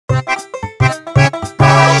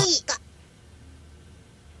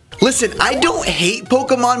Listen, I don't hate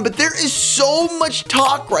Pokemon, but there is so much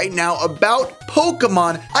talk right now about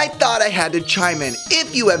Pokemon, I thought I had to chime in.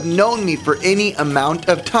 If you have known me for any amount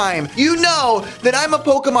of time, you know that I'm a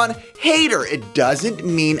Pokemon hater. It doesn't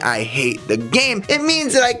mean I hate the game. It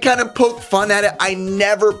means that I kind of poke fun at it. I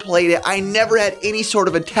never played it. I never had any sort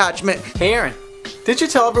of attachment. Hey Aaron, did you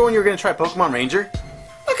tell everyone you were gonna try Pokemon Ranger?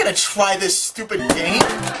 I'm not gonna try this stupid game.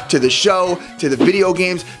 To the show, to the video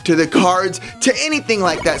games, to the cards, to anything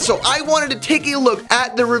like that. So I wanted to take a look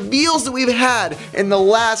at the reveals that we've had in the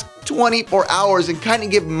last 24 hours and kind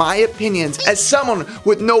of give my opinions as someone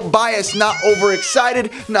with no bias, not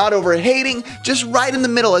overexcited, not over hating, just right in the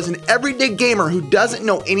middle as an everyday gamer who doesn't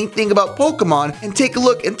know anything about Pokemon, and take a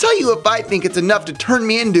look and tell you if I think it's enough to turn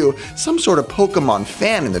me into some sort of Pokemon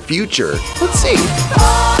fan in the future. Let's see.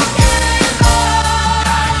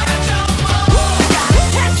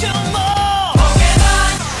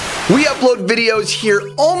 We upload videos here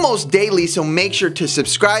almost daily, so make sure to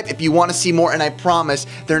subscribe if you want to see more, and I promise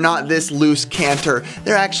they're not this loose canter.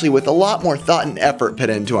 They're actually with a lot more thought and effort put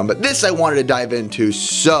into them, but this I wanted to dive into.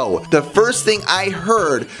 So, the first thing I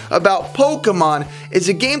heard about Pokemon is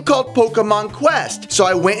a game called Pokemon Quest. So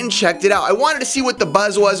I went and checked it out. I wanted to see what the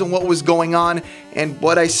buzz was and what was going on, and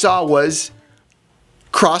what I saw was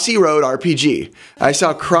Crossy Road RPG. I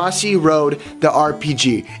saw Crossy Road the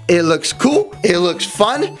RPG. It looks cool, it looks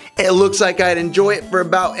fun, it looks like I'd enjoy it for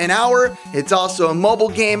about an hour. It's also a mobile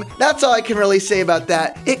game. That's all I can really say about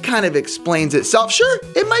that. It kind of explains itself. Sure,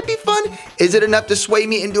 it might be fun. Is it enough to sway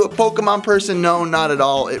me into a Pokemon person? No, not at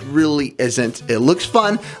all. It really isn't. It looks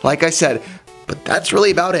fun, like I said, but that's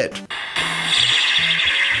really about it.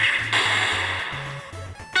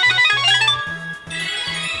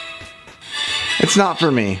 It's not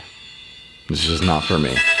for me. It's just not for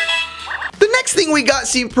me. The next thing we got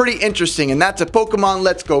seemed pretty interesting, and that's a Pokemon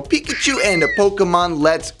Let's Go Pikachu and a Pokemon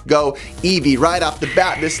Let's Go Eevee. Right off the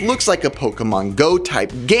bat, this looks like a Pokemon Go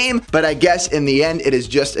type game, but I guess in the end it is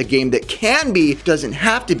just a game that can be, doesn't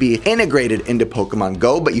have to be, integrated into Pokemon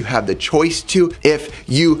Go, but you have the choice to if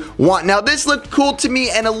you want. Now this looked cool to me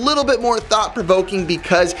and a little bit more thought-provoking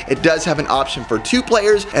because it does have an option for 2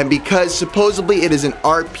 players, and because supposedly it is an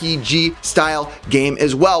RPG style game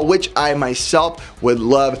as well, which I myself would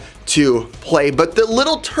love to play. But the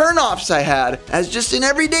little turnoffs I had as just an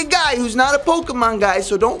everyday guy who's not a Pokemon guy,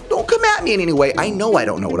 so don't come at me in any way. I know I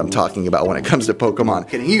don't know what I'm talking about when it comes to Pokemon.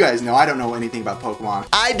 Kidding, you guys know I don't know anything about Pokemon.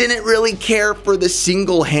 I didn't really care for the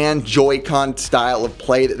single hand Joy-Con style of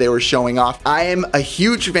play that they were showing off. I am a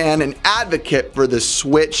huge fan and advocate for the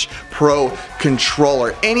Switch Pro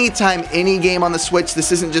controller. Anytime any game on the Switch,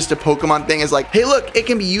 this isn't just a Pokemon thing, is like, hey look, it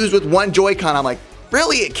can be used with one Joy-Con. I'm like,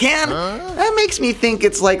 really, it can? That makes me think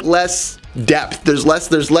it's like less depth. There's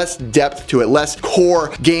less depth to it, less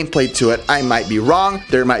core gameplay to it. I might be wrong,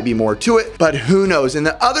 there might be more to it, but who knows. And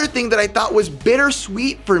the other thing that I thought was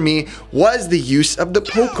bittersweet for me was the use of the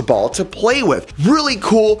Pokeball to play with. Really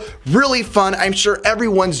cool, really fun. I'm sure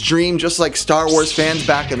everyone's dream, just like Star Wars fans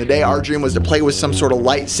back in the day, our dream was to play with some sort of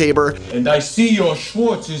lightsaber. And I see your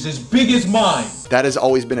Schwartz is as big as mine. That has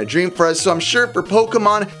always been a dream for us, so I'm sure for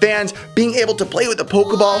Pokemon fans, being able to play with a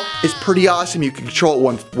Pokeball is pretty awesome. You can control it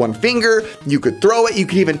with one finger, you could throw it, you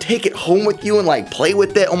could even take it home with you and like play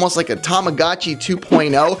with it, almost like a Tamagotchi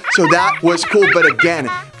 2.0, so that was cool. But again,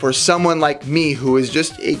 for someone like me who is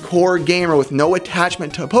just a core gamer with no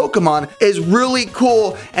attachment to Pokemon, is really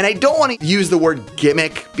cool. And I don't want to use the word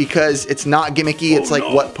gimmick because it's not gimmicky, it's like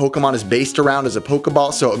what Pokemon is based around as a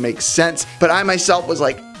Pokeball, so it makes sense. But I myself was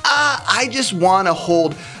like, I just want to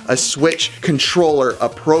hold a Switch controller, a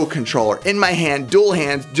Pro controller in my hand, dual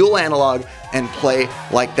hands, dual analog, and play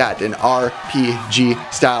like that, an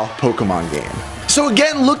RPG style Pokemon game. So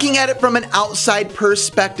again, looking at it from an outside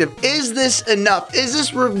perspective, is this enough? Is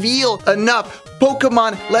this reveal enough?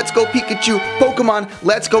 Pokemon Let's Go Pikachu, Pokemon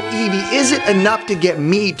Let's Go Eevee, is it enough to get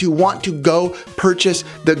me to want to go purchase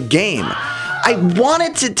the game? I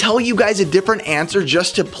wanted to tell you guys a different answer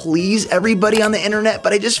just to please everybody on the internet,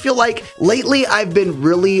 but I just feel like lately I've been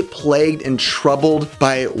really plagued and troubled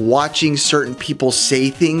by watching certain people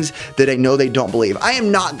say things that I know they don't believe. I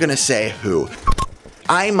am not gonna say who.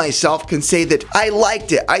 I myself can say that I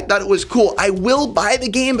liked it. I thought it was cool. I will buy the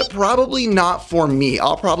game, but probably not for me.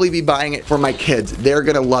 I'll probably be buying it for my kids. They're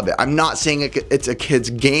gonna love it. I'm not saying it's a kid's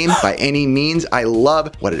game by any means. I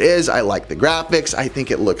love what it is. I like the graphics. I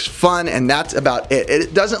think it looks fun, and that's about it.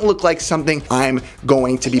 It doesn't look like something I'm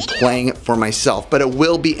going to be playing for myself, but it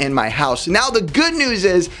will be in my house. Now, the good news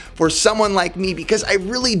is, for someone like me, because I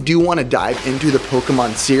really do want to dive into the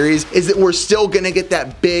Pokemon series, is that we're still gonna get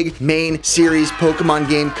that big main series Pokemon Pokemon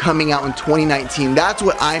game coming out in 2019. That's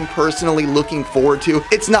what I'm personally looking forward to.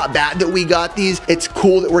 It's not bad that we got these. It's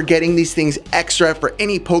cool that we're getting these things extra for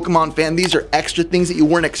any Pokemon fan. These are extra things that you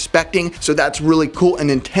weren't expecting, so that's really cool. And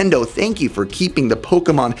Nintendo, thank you for keeping the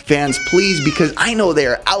Pokemon fans pleased, because I know they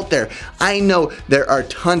are out there. I know there are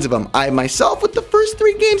tons of them. I myself, with the first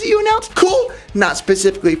 3 games that you announced, cool. Not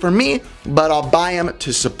specifically for me, but I'll buy them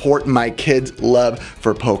to support my kids' love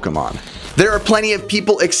for Pokemon. There are plenty of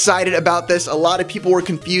people excited about this. A lot of people were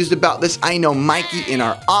confused about this. I know Mikey in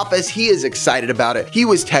our office, he is excited about it. He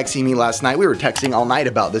was texting me last night. We were texting all night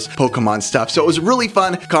about this Pokemon stuff. So it was a really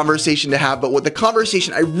fun conversation to have. But what the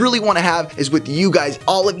conversation I really want to have is with you guys,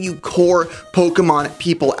 all of you core Pokemon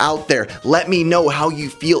people out there. Let me know how you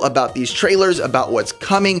feel about these trailers, about what's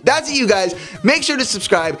coming. That's it, you guys. Make sure to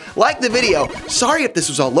subscribe, like the video. Sorry if this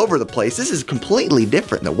was all over the place. This is completely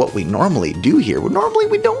different than what we normally do here. Normally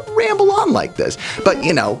we don't ramble on like this, but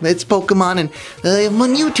you know, it's Pokemon and I'm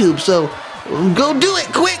on YouTube, so go do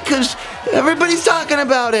it quick because everybody's talking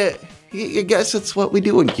about it. I guess that's what we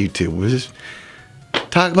do on YouTube. We just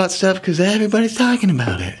talk about stuff because everybody's talking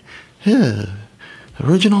about it. Yeah.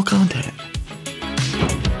 Original content.